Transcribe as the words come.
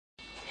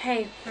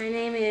Hey, my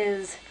name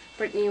is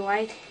Brittany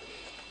White.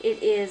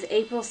 It is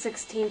April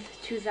 16th,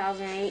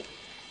 2008,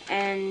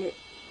 and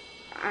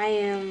I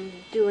am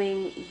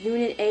doing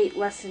Unit 8,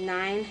 Lesson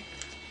 9.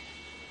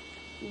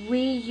 We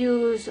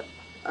use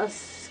a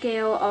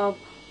scale of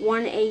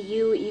 1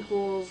 AU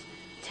equals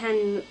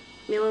 10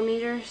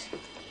 millimeters.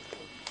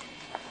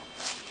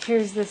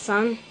 Here's the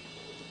sun.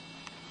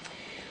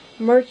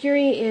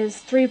 Mercury is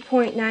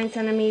 3.9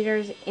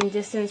 centimeters in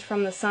distance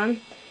from the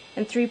sun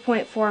and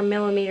 3.4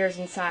 millimeters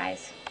in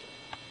size.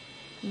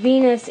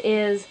 Venus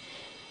is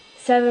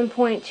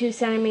 7.2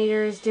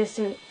 centimeters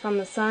distant from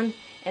the sun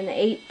and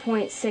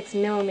 8.6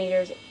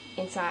 millimeters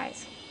in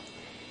size.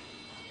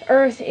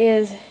 Earth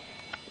is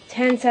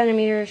 10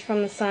 centimeters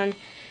from the sun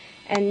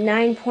and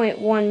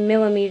 9.1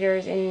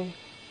 millimeters in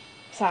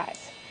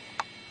size.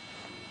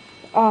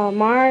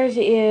 Mars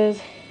is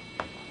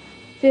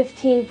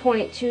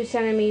 15.2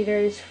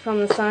 centimeters from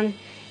the sun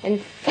and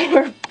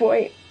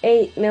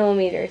 4.8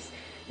 millimeters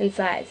in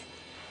size.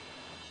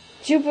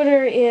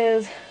 Jupiter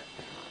is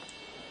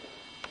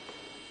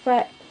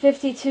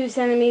 52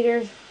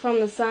 centimeters from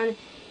the sun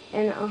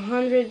and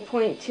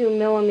 100.2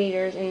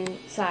 millimeters in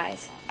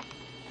size.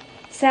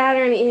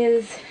 Saturn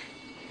is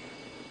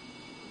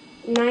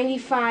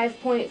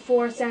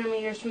 95.4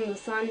 centimeters from the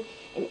sun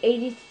and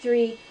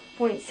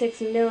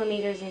 83.6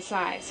 millimeters in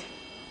size.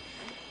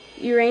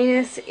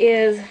 Uranus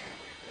is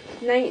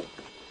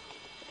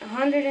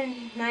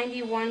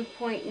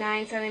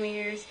 191.9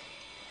 centimeters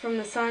from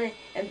the sun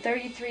and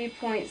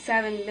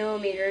 33.7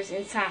 millimeters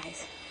in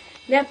size.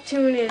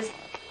 Neptune is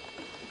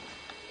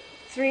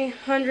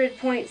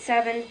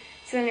 300.7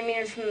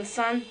 centimeters from the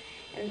sun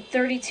and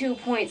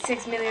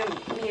 32.6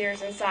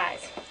 millimeters in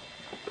size.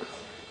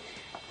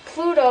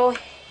 Pluto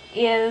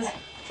is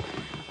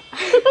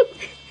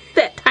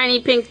that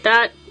tiny pink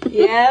dot.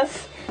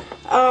 Yes.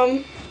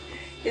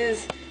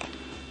 Is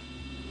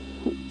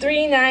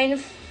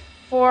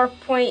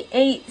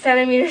 394.8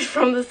 centimeters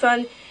from the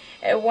sun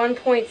at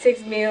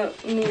 1.6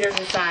 millimeters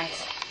in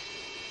size.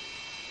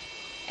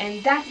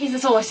 And that is the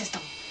solar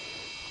system.